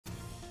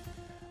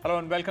Hello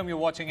and welcome. You're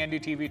watching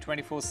NDTV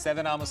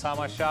 24/7. I'm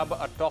Osama Shab.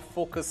 A top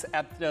focus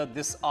at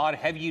this hour.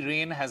 Heavy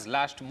rain has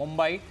lashed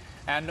Mumbai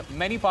and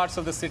many parts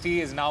of the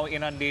city is now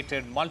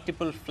inundated.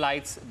 Multiple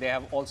flights, they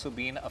have also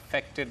been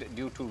affected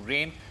due to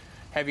rain.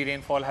 Heavy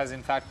rainfall has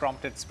in fact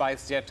prompted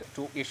SpiceJet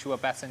to issue a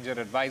passenger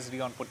advisory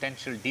on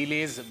potential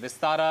delays.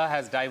 Vistara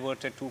has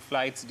diverted 2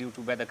 flights due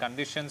to weather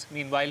conditions.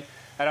 Meanwhile,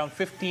 around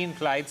 15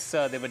 flights,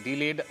 they were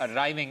delayed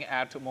arriving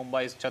at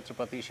Mumbai's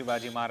Chhatrapati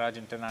Shivaji Maharaj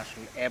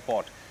International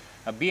Airport.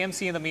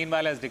 BMC in the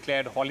meanwhile has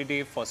declared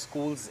holiday for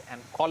schools and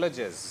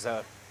colleges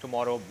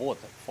tomorrow, both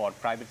for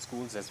private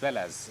schools as well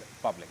as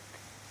public.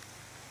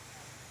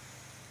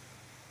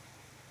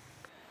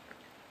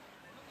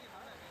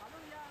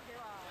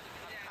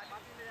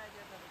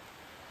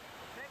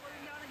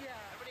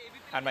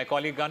 And my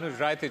colleague Anuj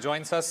Raite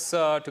joins us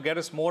to get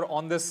us more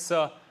on this.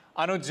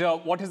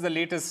 Anuj, what is the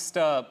latest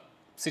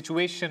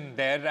situation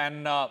there,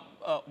 and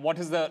what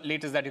is the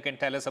latest that you can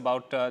tell us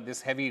about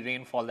this heavy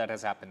rainfall that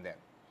has happened there?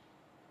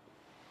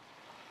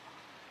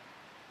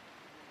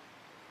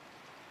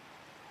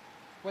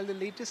 Well, the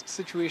latest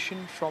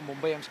situation from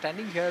Mumbai, I'm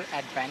standing here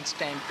at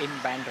Bandstand in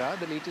Bandra.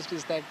 The latest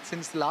is that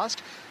since the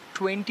last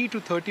 20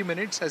 to 30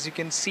 minutes, as you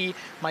can see,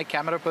 my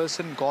camera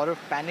person Gaurav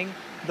panning,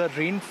 the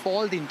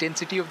rainfall, the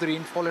intensity of the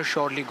rainfall has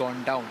surely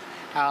gone down.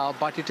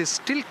 But it is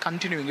still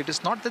continuing. It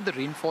is not that the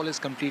rainfall is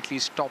completely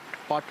stopped,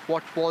 but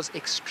what was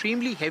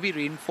extremely heavy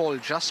rainfall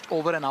just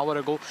over an hour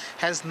ago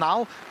has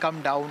now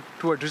come down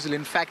to a drizzle.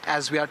 In fact,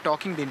 as we are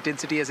talking, the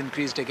intensity has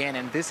increased again,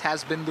 and this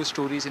has been the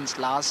story since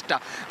last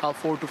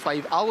 4 to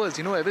 5 hours.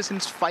 You know, ever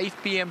since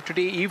 5 p.m.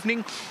 today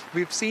evening,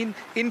 we've seen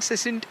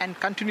incessant and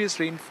continuous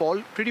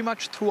rainfall pretty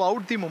much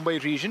throughout the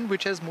Mumbai region,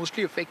 which has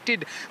mostly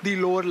affected the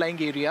lower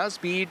lying areas,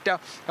 be it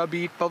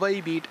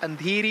Powai, be it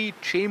Andheri,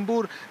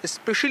 Chembur,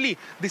 especially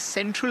the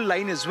central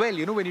line as well.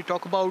 You know, when you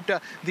talk about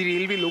the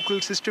railway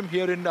local system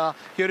here in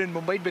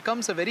Mumbai, it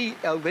becomes a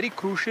very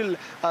crucial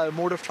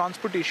mode of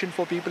transportation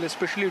for people,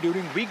 especially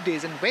during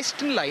weekdays. And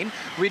Western line,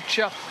 which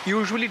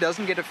usually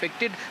doesn't get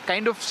affected,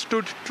 kind of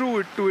stood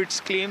true to its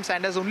claims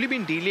and has only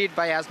been delayed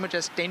by as much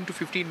as 10 to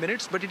 15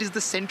 minutes. But it is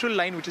the central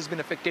line which has been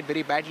affected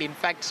very badly. In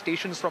fact,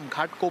 stations from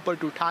Ghatkopar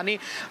to Thane,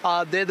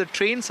 there the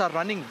trains are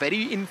running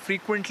very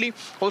infrequently.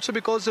 Also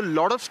because a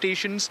lot of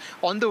stations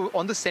on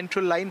the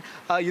central line,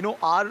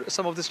 are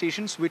some of the stations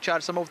which are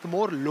some of the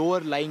more lower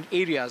lying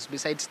areas.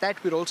 Besides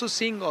that, we're also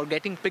seeing or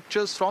getting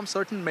pictures from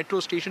certain metro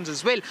stations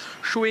as well,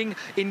 showing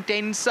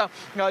intense, a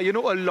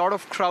lot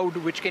of crowd,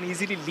 which can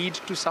easily lead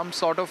to some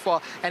sort of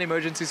an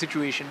emergency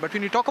situation. But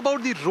when you talk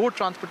about the road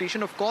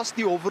transportation, of course,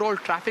 the overall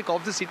traffic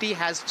of the city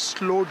has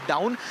slowed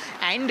down,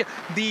 and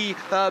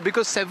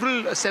because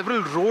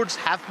several roads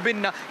have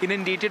been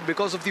inundated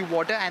because of the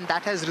water, and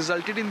that has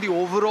resulted in the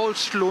overall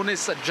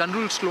slowness,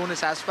 general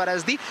slowness as far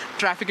as the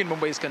traffic in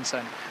Mumbai is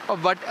concerned.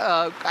 But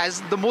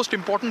as the most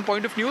important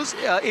point of news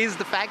is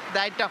the fact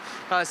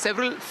that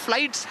several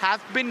flights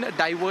have been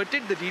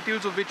diverted, the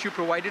details of which you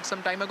provided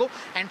some time ago,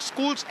 and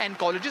schools and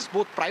colleges,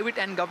 both private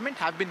and government,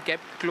 have been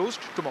kept closed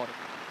tomorrow.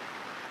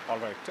 All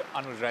right,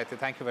 Anuj Raite,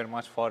 thank you very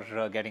much for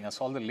getting us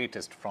all the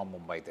latest from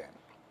Mumbai there.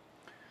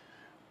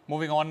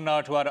 Moving on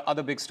to our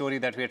other big story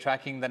that we are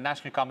tracking, the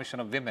National Commission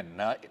of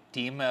Women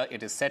team,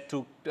 it is set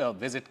to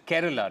visit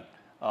Kerala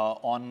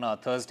on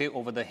Thursday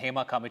over the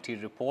HEMA committee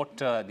report.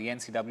 The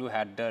NCW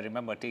had,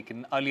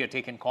 earlier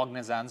taken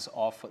cognizance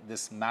of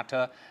this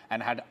matter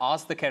and had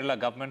asked the Kerala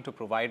government to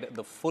provide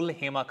the full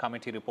HEMA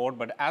committee report.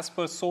 But as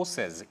per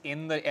sources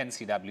in the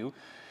NCW,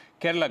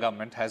 Kerala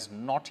government has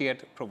not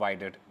yet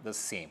provided the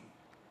same.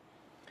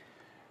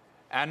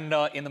 And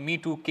in the Me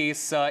Too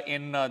case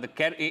in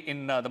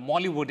the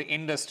Mollywood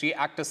industry,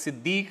 actor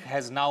Siddique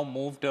has now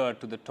moved to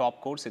the top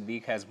court.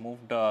 Siddique has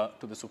moved to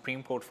the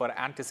Supreme Court for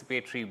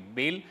anticipatory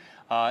bail.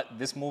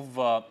 This move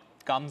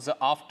comes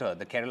after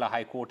the Kerala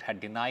High Court had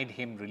denied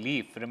him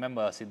relief.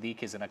 Remember,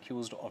 Siddique is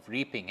accused of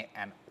raping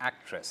an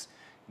actress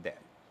there.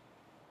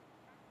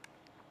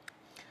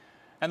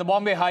 And the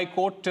Bombay High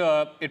Court,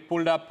 it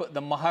pulled up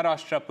the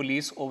Maharashtra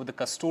police over the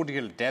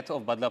custodial death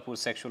of Badlapur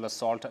sexual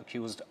assault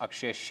accused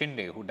Akshay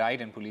Shinde, who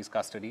died in police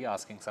custody,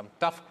 asking some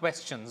tough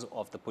questions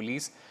of the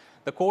police.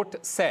 The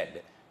court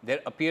said there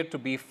appeared to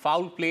be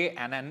foul play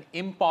and an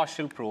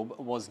impartial probe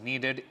was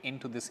needed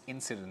into this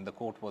incident. The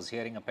court was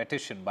hearing a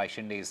petition by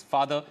Shinde's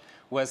father,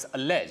 who has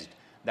alleged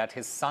that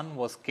his son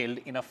was killed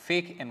in a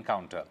fake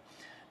encounter.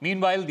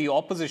 Meanwhile, the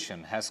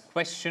opposition has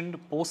questioned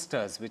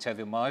posters which have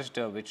emerged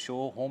which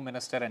show Home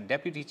Minister and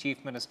Deputy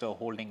Chief Minister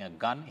holding a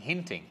gun,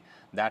 hinting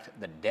that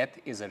the death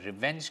is a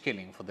revenge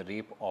killing for the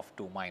rape of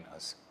 2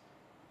 minors.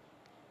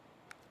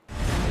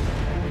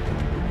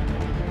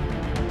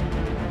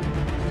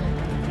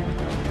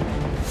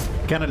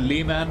 Can a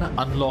layman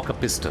unlock a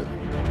pistol?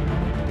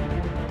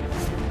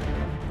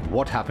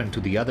 What happened to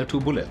the other 2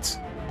 bullets?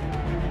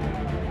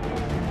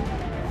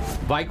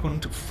 Why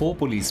couldn't 4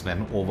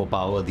 policemen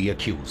overpower the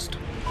accused?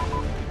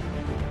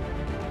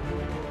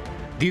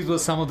 These were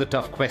some of the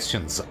tough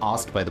questions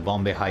asked by the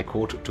Bombay High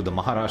Court to the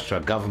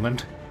Maharashtra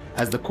government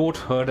as the court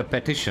heard a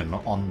petition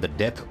on the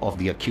death of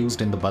the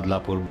accused in the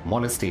Badlapur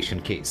molestation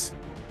case.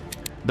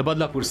 The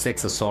Badlapur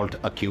sex assault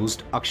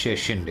accused Akshay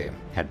Shinde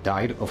had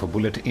died of a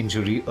bullet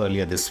injury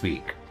earlier this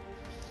week.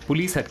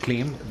 Police had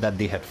claimed that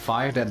they had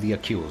fired at the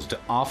accused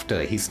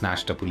after he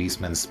snatched a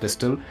policeman's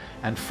pistol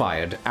and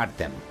fired at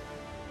them.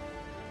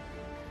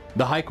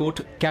 The High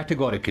Court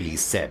categorically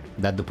said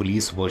that the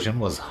police version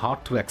was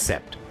hard to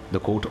accept. The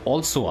court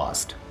also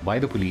asked why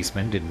the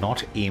policemen did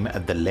not aim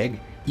at the leg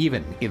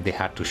even if they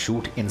had to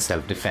shoot in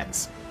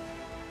self-defense.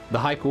 The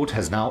High Court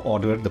has now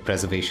ordered the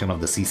preservation of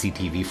the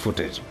CCTV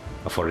footage,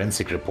 a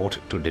forensic report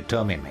to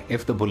determine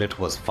if the bullet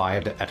was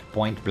fired at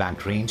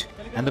point-blank range,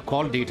 and the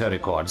call data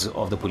records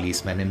of the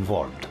policemen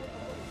involved.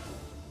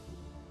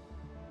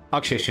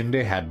 Akshay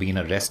Shinde had been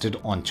arrested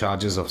on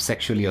charges of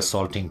sexually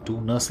assaulting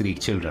 2 nursery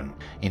children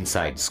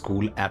inside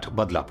school at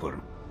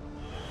Badlapur.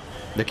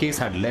 The case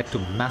had led to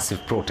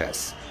massive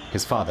protests.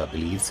 His father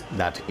believes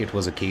that it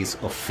was a case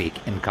of fake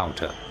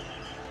encounter.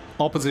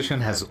 Opposition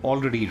has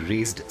already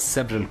raised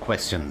several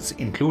questions,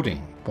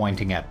 including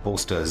pointing at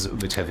posters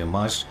which have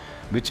emerged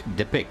which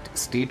depict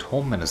State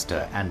Home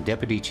Minister and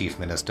Deputy Chief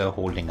Minister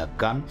holding a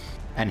gun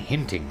and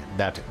hinting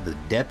that the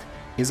death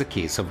is a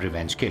case of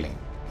revenge killing.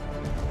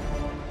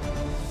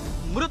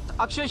 मृत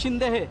अक्षय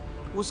शिंदे है,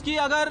 उसकी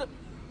अगर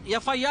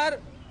FIR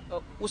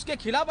उसके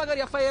खिलाफ अगर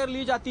FIR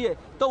ली जाती है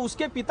तो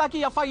उसके पिता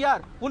की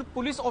एफआईआर उन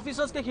पुलिस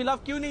ऑफिसर्स के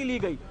खिलाफ क्यों नहीं ली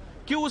गई?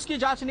 क्यों उसकी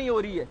जांच नहीं हो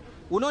रही है?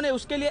 उन्होंने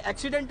उसके लिए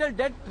एक्सीडेंटल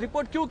डेथ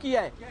रिपोर्ट क्यों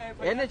किया है?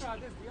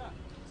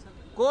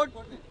 कोर्ट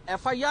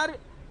एफआईआर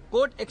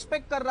कोर्ट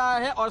एक्सपेक्ट कर रहा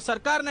है और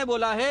सरकार ने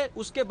बोला है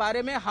उसके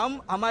बारे में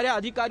हम हमारे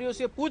अधिकारियों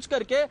से पूछ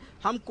करके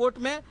हम कोर्ट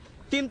में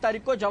 3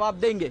 तारीख को जवाब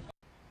देंगे.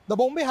 The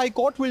Bombay High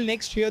Court will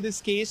next hear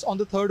this case on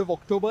the 3rd of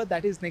October,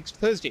 that is next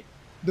Thursday.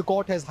 The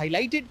court has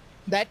highlighted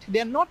that they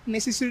are not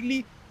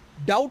necessarily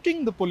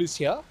doubting the police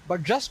here,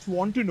 but just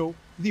want to know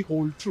the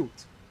whole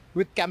truth.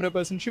 With camera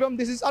person Shivam,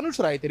 this is Anush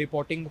Raite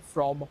reporting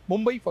from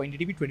Mumbai for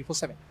NDTV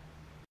 24/7.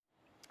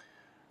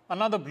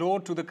 Another blow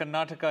to the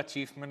Karnataka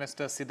Chief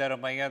Minister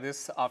Siddaramaiah,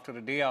 this after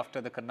a day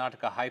after the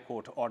Karnataka High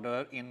Court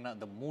order in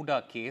the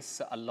Muda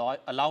case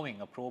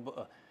allowing a probe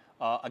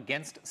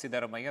against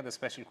Siddaramaiah. The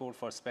Special Court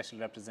for Special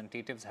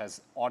Representatives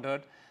has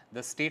ordered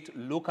the state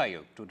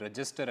Lokayuk to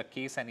register a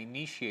case and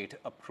initiate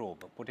a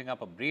probe. Putting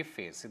up a brave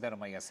face,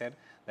 Siddaramaiah said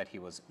that he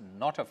was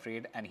not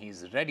afraid and he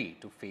is ready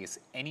to face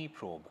any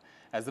probe.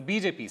 As the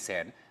BJP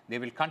said, they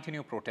will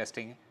continue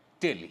protesting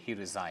till he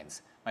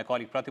resigns. My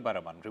colleague Pratibha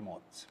Raman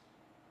remotes.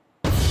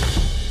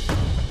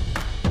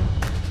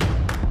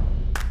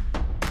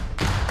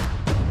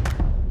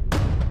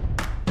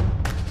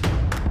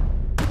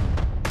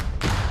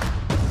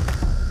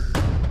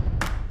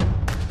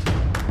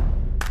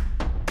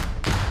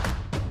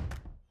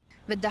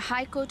 With the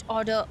High Court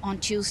order on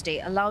Tuesday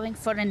allowing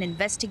for an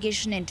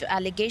investigation into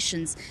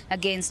allegations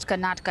against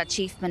Karnataka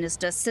Chief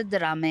Minister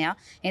Siddaramaiah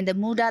in the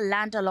Muda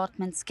land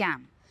allotment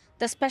scam,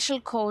 the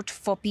Special Court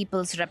for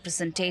People's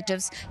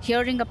Representatives,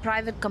 hearing a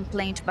private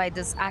complaint by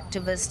this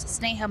activist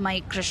Snehamai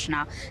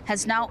Krishna,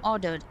 has now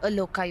ordered a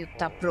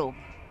Lokayukta probe.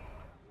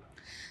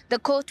 The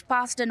court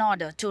passed an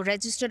order to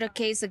register a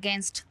case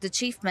against the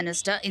Chief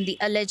Minister in the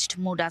alleged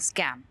Muda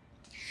scam.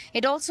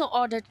 It also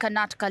ordered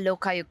Karnataka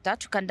Lokayukta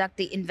to conduct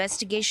the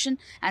investigation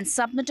and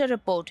submit a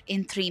report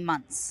in 3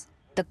 months.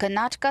 The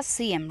Karnataka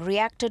CM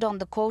reacted on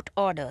the court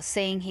order,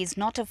 saying he is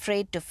not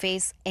afraid to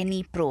face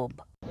any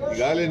probe.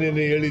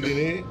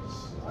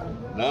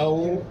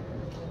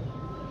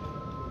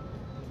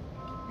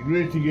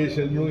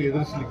 Investigation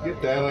ಎದುರಿಸಲಿಕ್ಕೆ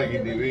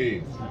ತಯಾರಾಗಿದ್ದೀವಿ.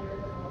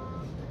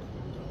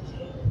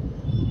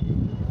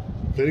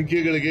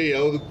 ತನಿಖೆಗಳಿಗೆ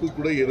ಯಾವುದಕ್ಕೂ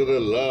ಕೂಡ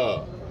ಇರಲ್ಲ.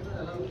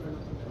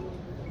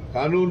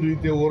 ಕಾನೂನು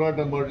ರೀತಿಯ ಹೋರಾಟ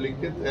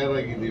ಮಾಡಲಿಕ್ಕೆ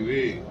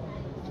ತಯಾರಾಗಿದ್ದೀವಿ.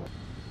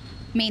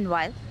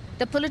 Meanwhile,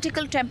 the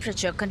political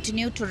temperature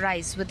continued to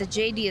rise with the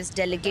JDS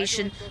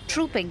delegation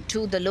trooping to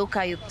the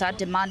Lokayukta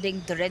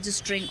demanding the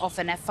registering of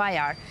an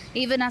FIR,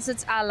 even as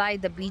its ally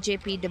the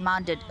BJP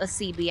demanded a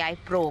CBI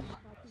probe.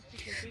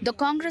 The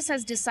Congress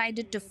has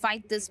decided to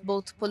fight this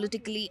both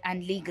politically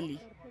and legally.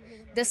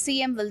 The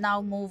CM will now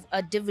move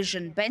a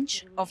division bench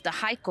of the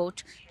High Court,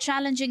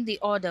 challenging the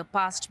order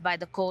passed by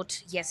the court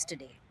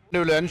yesterday. We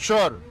will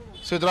ensure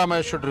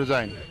Siddaramaiah should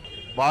resign.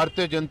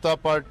 Bharatiya Janata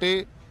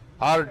Party,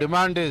 our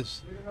demand is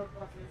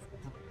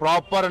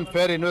proper and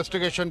fair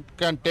investigation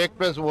can take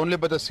place only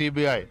by the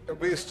CBI.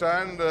 We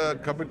stand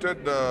committed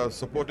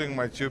supporting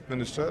my Chief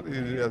Minister.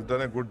 He has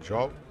done a good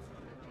job.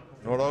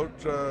 No doubt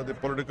the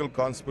political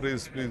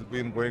conspiracy has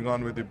been going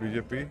on with the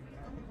BJP.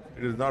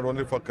 It is not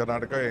only for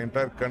Karnataka, the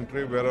entire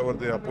country, wherever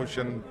the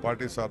opposition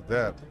parties are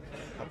there,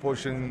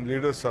 opposition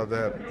leaders are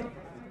there.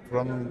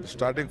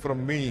 Starting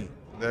from me,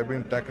 they have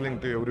been tackling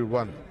to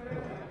everyone.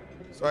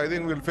 So I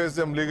think we'll face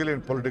them legally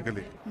and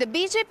politically. The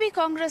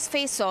BJP-Congress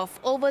face-off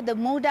over the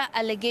Muda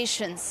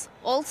allegations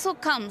also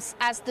comes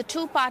as the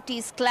two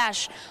parties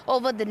clash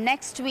over the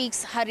next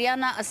week's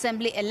Haryana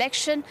Assembly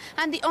election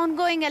and the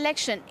ongoing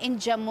election in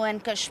Jammu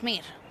and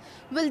Kashmir.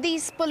 Will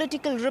these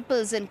political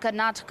ripples in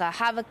Karnataka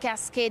have a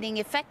cascading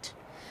effect?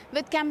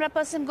 With camera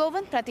person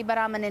Govind, Pratibha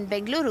Raman in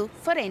Bengaluru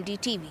for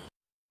NDTV.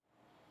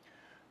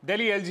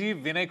 Delhi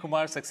LG Vinay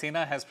Kumar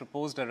Saxena has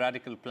proposed a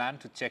radical plan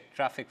to check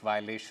traffic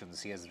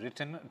violations. He has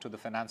written to the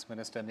Finance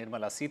Minister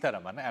Nirmala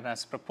Sitharaman and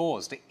has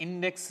proposed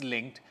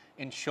index-linked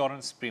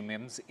insurance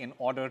premiums in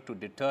order to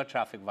deter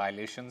traffic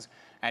violations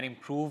and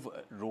improve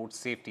road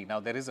safety. Now,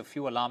 there is a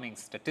few alarming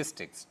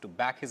statistics to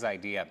back his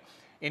idea.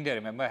 India,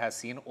 remember, has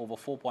seen over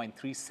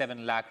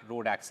 4.37 lakh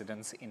road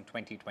accidents in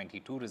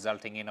 2022,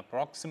 resulting in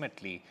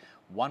approximately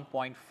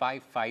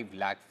 1.55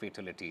 lakh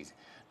fatalities.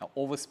 Now,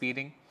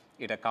 overspeeding,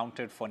 it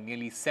accounted for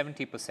nearly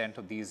 70%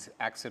 of these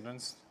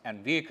accidents,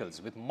 and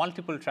vehicles with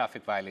multiple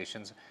traffic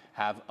violations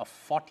have a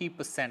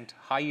 40%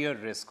 higher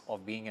risk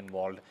of being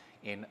involved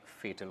in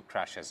fatal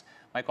crashes.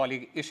 My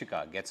colleague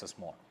Ishika gets us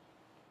more.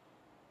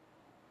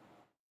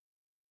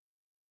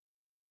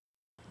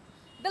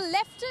 The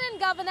Lieutenant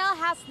Governor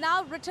has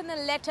now written a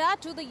letter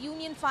to the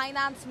Union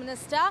Finance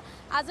Minister,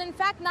 has in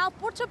fact now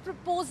put a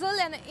proposal,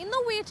 an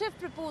innovative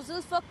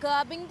proposal for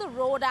curbing the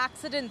road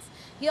accidents.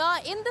 Here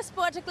in this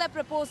particular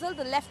proposal,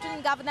 the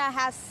Lieutenant Governor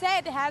has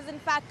in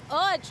fact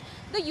urged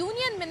the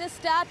Union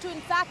Minister to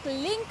in fact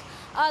link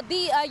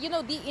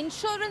the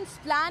insurance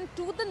plan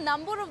to the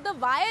number of the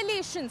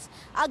violations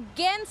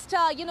against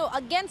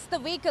against the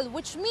vehicle,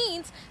 which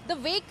means the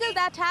vehicle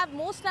that have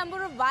most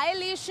number of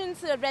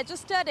violations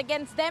registered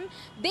against them,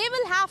 they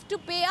will have to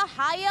pay a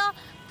higher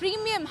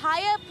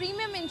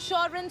premium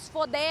insurance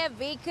for their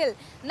vehicle.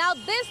 Now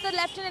this, the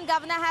Lieutenant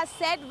Governor has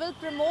said, will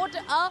promote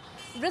a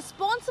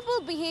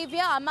responsible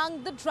behavior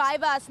among the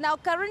drivers. Now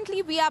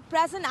currently we are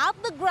present at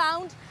the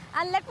ground,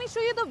 and let me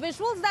show you the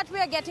visuals that we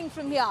are getting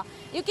from here.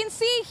 You can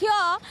see here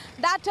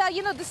that,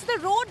 this is the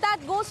road that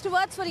goes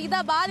towards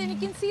Faridabad, and you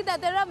can see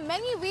that there are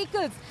many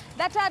vehicles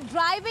that are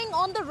driving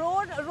on the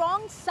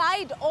wrong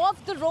side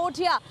of the road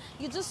here.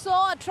 You just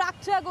saw a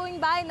tractor going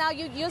by. Now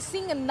you're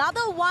seeing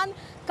another one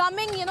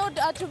coming,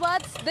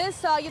 towards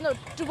this,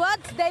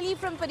 towards Delhi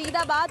from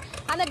Faridabad,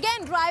 and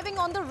again driving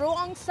on the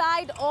wrong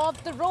side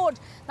of the road.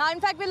 Now, in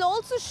fact, we'll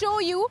also show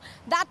you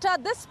that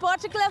this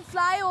particular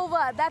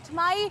flyover that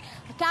my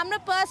camera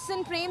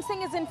person Prem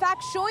Singh is in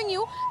fact showing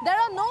you, there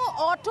are no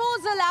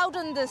autos allowed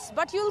on this,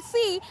 but you'll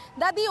see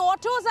that the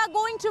autos are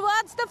going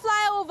towards the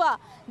flyover.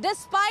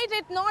 Despite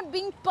it not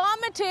being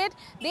permitted,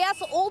 they are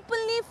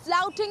openly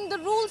flouting the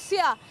rules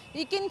here.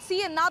 You can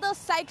see another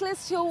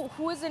cyclist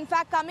who is in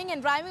fact coming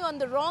and driving on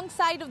the wrong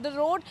side of the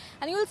road,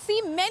 and you'll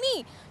see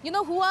many,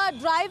 who are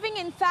driving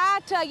in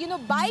fact,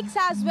 bikes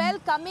as well,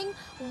 coming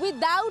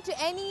without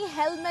any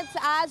helmets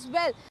as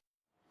well.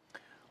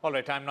 All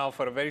right, time now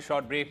for a very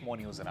short break. More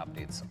news and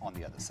updates on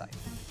the other side.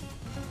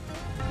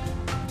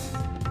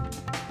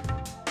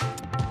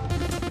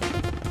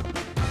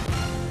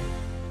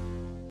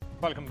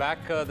 Welcome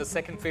back. The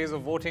second phase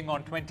of voting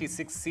on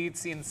 26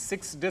 seats in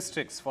 6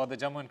 districts for the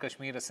Jammu and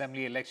Kashmir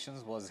Assembly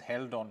elections was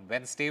held on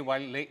Wednesday.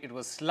 While it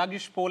was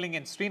sluggish polling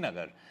in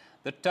Srinagar,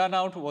 the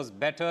turnout was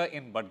better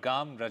in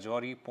Budgam,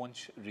 Rajouri,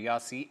 Poonch,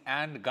 Riyasi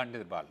and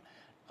Ganderbal.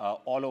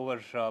 All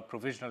over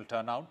provisional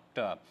turnout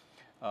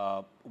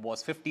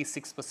was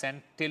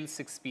 56% till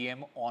 6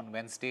 p.m. on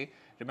Wednesday.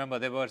 Remember,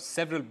 there were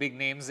several big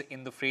names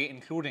in the fray,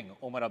 including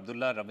Omar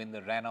Abdullah,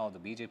 Ravinder Raina of the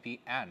BJP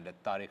and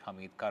Tariq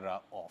Hamid Karra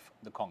of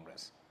the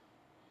Congress.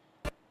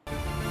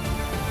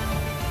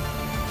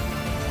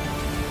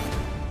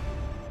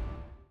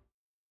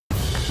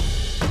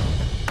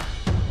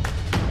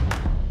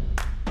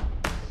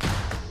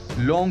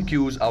 Long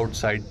queues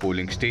outside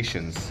polling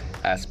stations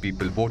as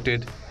people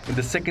voted in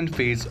the second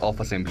phase of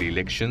assembly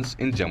elections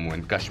in Jammu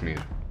and Kashmir.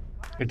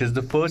 It is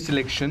the first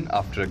election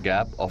after a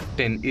gap of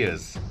 10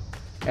 years,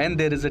 and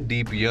there is a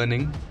deep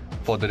yearning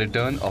for the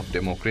return of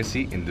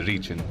democracy in the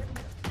region.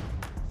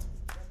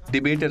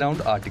 Debate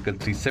around Article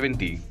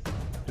 370,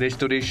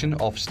 restoration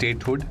of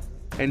statehood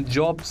and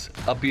jobs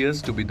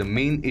appears to be the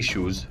main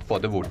issues for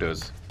the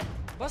voters.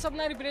 बस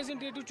अपना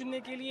representative चुनने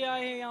के लिए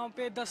आए हैं यहाँ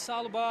पे 10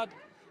 साल बाद।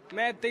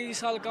 मैं 23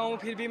 साल का हूँ,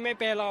 फिर भी मैं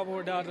पहला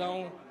वोट डाल रहा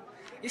हूँ,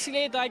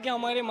 इसलिए ताकि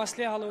हमारे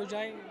मसले हल हो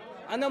जाए।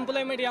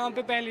 अनएम्प्लॉयमेंट यहाँ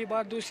पे पहली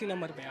बार दूसरी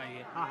नंबर पे आई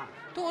है,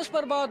 तो उस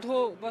पर बात हो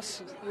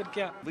बस, और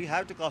क्या। We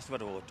have to cast our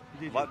vote.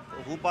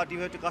 Who party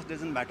we have to cast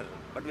doesn't matter,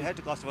 but we have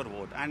to cast our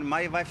vote. And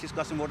my wife, she's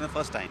casting vote for the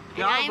first time.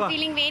 And I am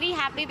feeling very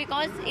happy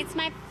because it's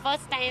my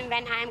first time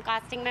when I am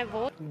casting my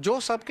vote. जो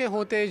सबके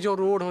होते हैं, जो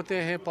road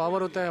होते हैं,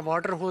 power होता है,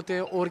 water होते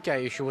हैं, और क्या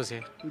इश्यूज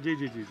है। जी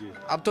जी जी जी।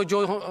 अब तो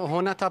जो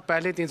होना था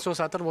पहले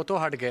 370 वो तो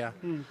हट गया।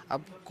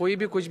 अब कोई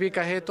भी कुछ भी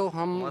कहे तो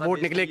हम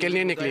वोट निकले के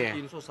लिए निकले हैं।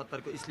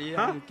 370 को इसलिए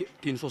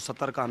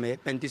 370 का हमें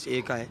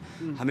 35A का है,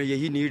 हमें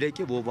यही नीड है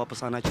कि वो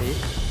वापस आना चाहिए।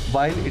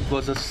 While it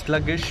was a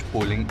sluggish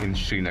polling in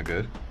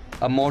Srinagar,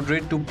 a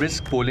moderate to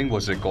brisk polling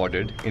was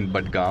recorded in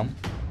Budgam,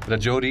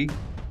 Rajouri,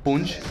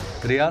 Poonch,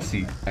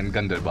 Riyasi and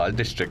Ganderbal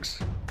districts.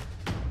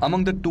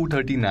 Among the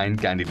 239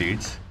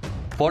 candidates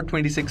for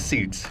 26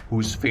 seats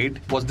whose fate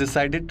was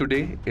decided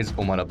today is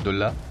Omar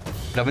Abdullah,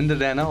 Ravinder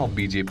Raina of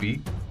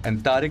BJP and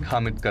Tariq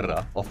Hamid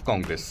Karra of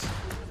Congress.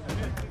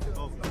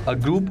 A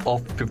group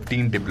of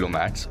 15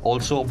 diplomats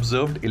also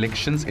observed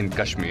elections in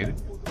Kashmir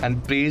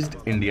and praised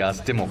India's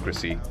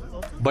democracy.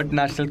 But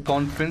National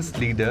Conference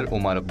leader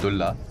Omar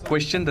Abdullah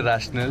questioned the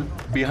rationale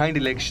behind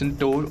election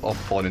tour of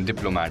foreign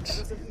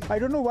diplomats. I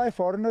don't know why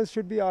foreigners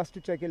should be asked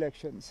to check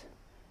elections.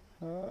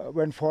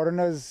 When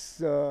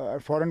foreigners,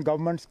 foreign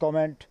governments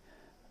comment,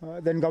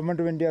 then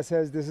Government of India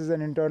says this is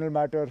an internal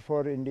matter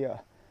for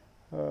India.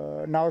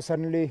 Now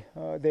suddenly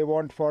they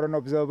want foreign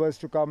observers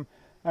to come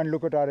and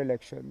look at our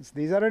elections.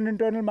 These are an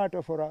internal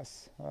matter for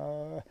us.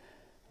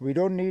 We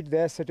don't need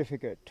their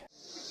certificate.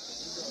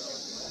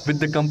 With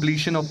the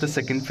completion of the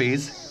second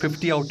phase,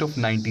 50 out of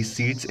 90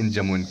 seats in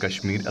Jammu and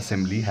Kashmir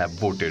Assembly have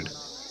voted.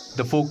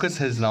 The focus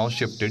has now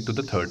shifted to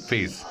the third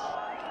phase.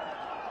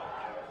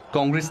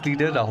 Congress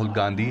leader Rahul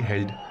Gandhi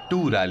held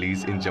 2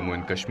 rallies in Jammu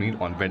and Kashmir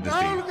on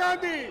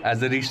Wednesday. As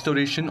the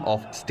restoration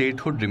of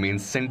statehood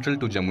remains central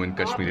to Jammu and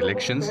Kashmir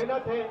elections,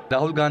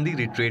 Rahul Gandhi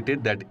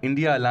reiterated that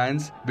India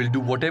Alliance will do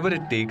whatever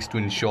it takes to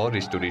ensure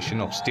restoration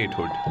of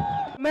statehood.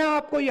 मैं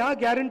आपको यहाँ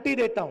guarantee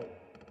देता हूँ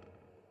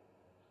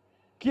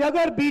कि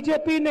अगर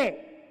BJP ने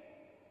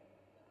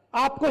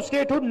आपको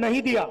statehood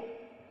नहीं दिया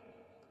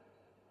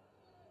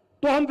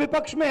तो हम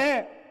विपक्ष में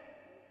हैं,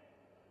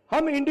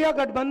 हम इंडिया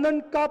गठबंधन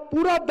का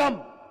पूरा दम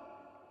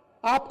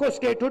आपको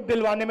स्टेटहुड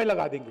दिलवाने में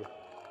लगा देंगे।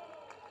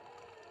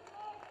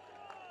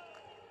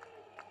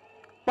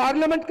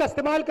 पार्लियामेंट का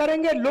इस्तेमाल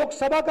करेंगे,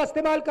 लोकसभा का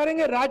इस्तेमाल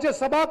करेंगे,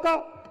 राज्यसभा का,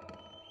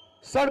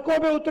 सड़कों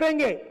में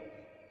उतरेंगे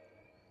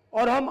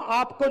और हम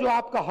आपको जो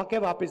आपका हक है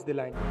वापस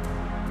दिलाएंगे।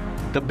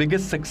 The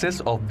biggest success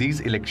of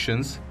these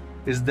elections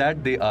is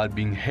that they are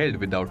being held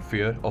without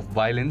fear of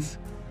violence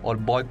or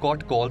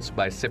boycott calls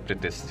by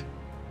separatists.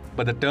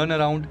 But the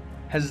turnaround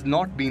has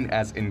not been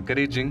as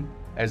encouraging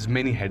as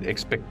many had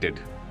expected.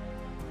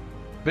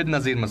 With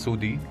Nazir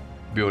Masoodi,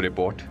 Bureau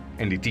Report,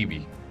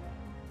 NDTV.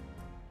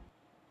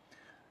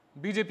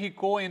 BJP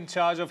co-in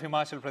charge of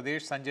Himachal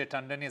Pradesh, Sanjay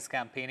Tandon, is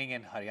campaigning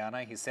in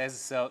Haryana. He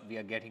says we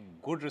are getting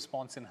good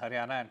response in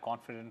Haryana and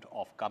confident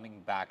of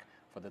coming back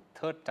for the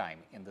 3rd time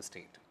in the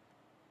state.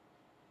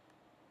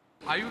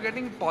 Are you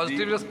getting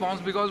positive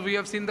response? Because we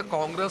have seen the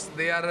Congress,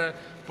 they are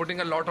putting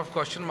a lot of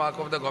question mark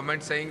of the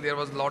government, saying there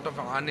was a lot of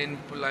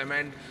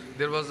unemployment,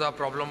 there was a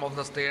problem of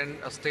the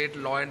state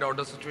law and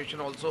order situation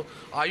also.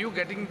 Are you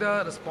getting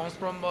the response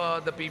from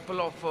the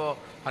people of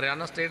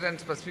Haryana state and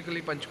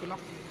specifically Panchkula?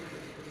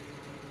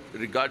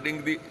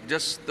 Regarding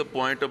just the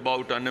point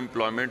about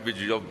unemployment which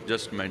you have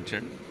just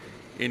mentioned,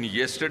 in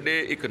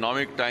yesterday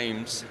Economic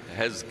Times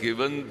has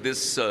given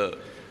this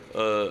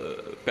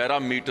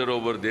parameter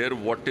over there,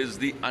 what is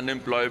the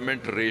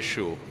unemployment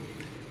ratio,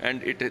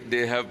 and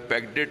they have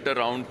pegged it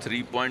around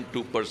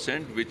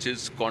 3.2%, which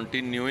is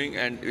continuing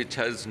and which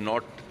has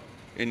not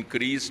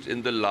increased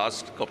in the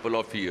last couple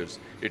of years.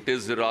 It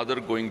is rather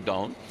going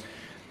down.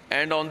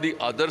 And on the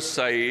other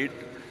side,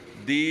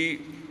 the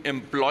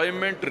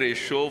employment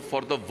ratio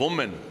for the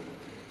women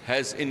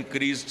has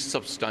increased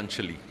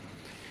substantially.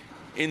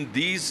 In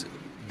these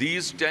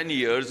 10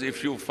 years,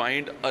 if you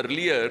find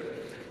earlier,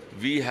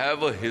 we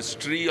have a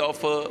history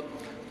of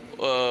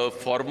a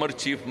former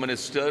chief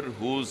minister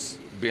who's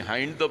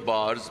behind the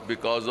bars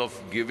because of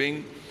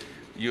giving,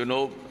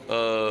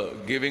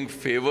 giving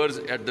favors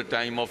at the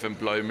time of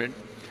employment.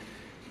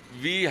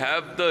 We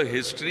have the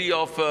history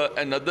of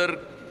another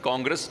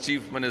Congress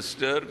chief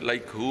minister,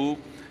 like who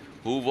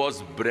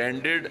was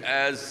branded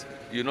as,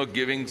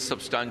 giving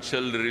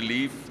substantial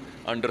relief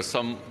under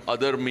some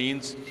other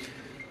means.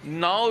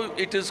 Now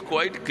it is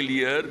quite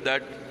clear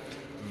that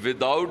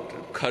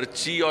without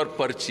kharchi or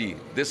parchi,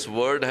 this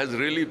word has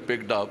really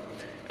picked up,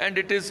 and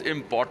it is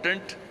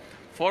important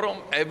for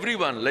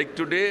everyone. Like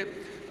today,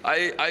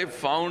 I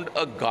found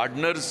a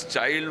gardener's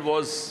child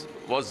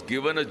was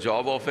given a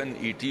job of an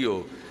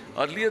ETO.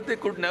 Earlier, they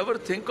could never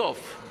think of.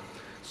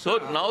 So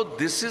now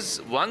this is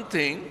one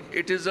thing.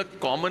 It is a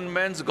common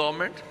man's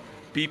government,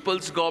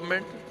 people's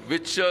government,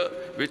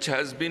 which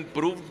has been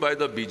proved by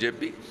the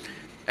BJP.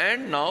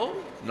 And now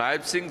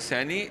Naib Singh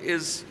Saini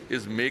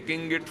is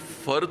making it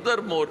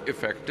further more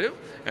effective,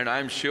 and I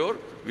am sure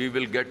we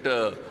will get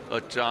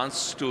a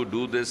chance to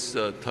do this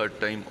third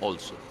time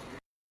also.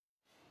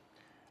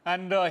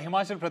 And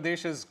Himachal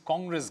Pradesh's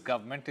Congress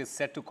government is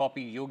set to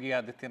copy Yogi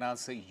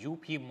Adityanath's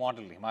UP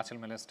model. Himachal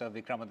Minister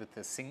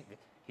Vikramaditya Singh,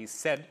 he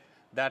said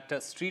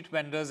that street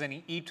vendors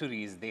and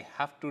eateries, they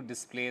have to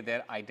display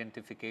their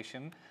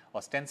identification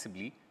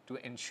ostensibly to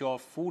ensure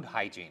food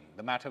hygiene.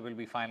 The matter will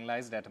be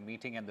finalized at a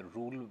meeting, and the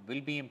rule will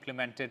be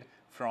implemented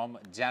from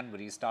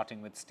January,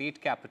 starting with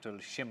state capital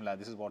Shimla.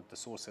 This is what the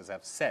sources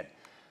have said.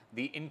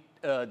 The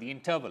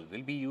interval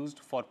will be used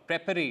for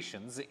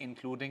preparations,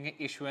 including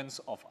issuance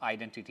of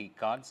identity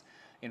cards.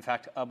 In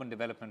fact, Urban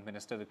Development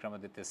Minister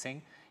Vikramaditya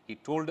Singh, he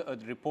told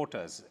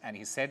reporters, and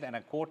he said, and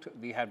I quote,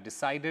 "We have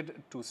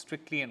decided to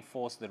strictly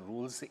enforce the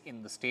rules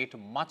in the state,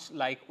 much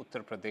like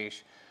Uttar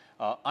Pradesh,"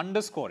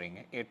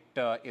 underscoring it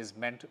is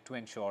meant to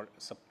ensure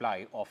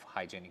supply of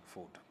hygienic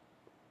food.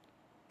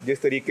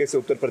 जिस तरीके से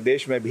उत्तर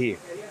प्रदेश में भी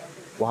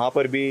वहाँ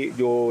पर भी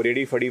जो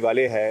ready फड़ी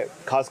वाले हैं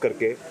खास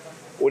करके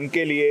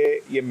उनके लिए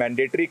ये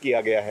मैंडेटरी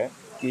किया गया है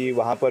कि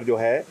वहाँ पर जो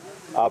है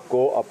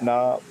आपको अपना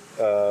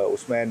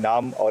उसमें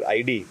नाम और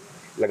आईडी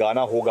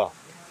लगाना होगा,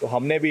 तो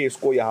हमने भी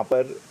इसको यहाँ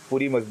पर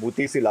पूरी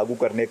मजबूती से लागू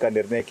करने का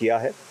निर्णय किया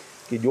है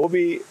कि जो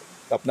भी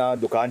अपना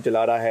दुकान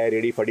चला रहा है,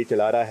 रेडी फड़ी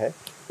चला रहा है,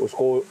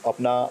 उसको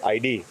अपना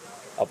आईडी,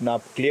 अपना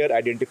क्लियर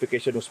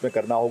आइडेंटिफिकेशन उसमें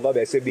करना होगा।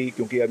 वैसे भी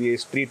क्योंकि अब ये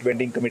स्ट्रीट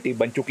वेंडिंग कमेटी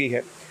बन चुकी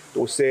है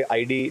तो उससे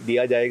आईडी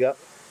दिया जाएगा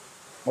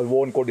और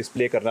वो उनको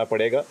डिस्प्ले करना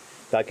पड़ेगा,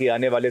 ताकि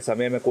आने वाले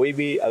समय में कोई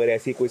भी अगर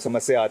ऐसी कोई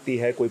समस्या आती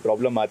है, कोई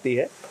प्रॉब्लम आती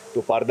है,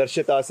 तो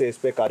पारदर्शिता से इस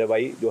पर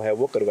कार्रवाई जो है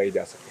वो करवाई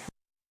जा सके।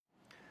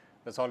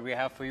 That's all we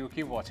have for you.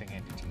 Keep watching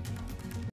NDTV.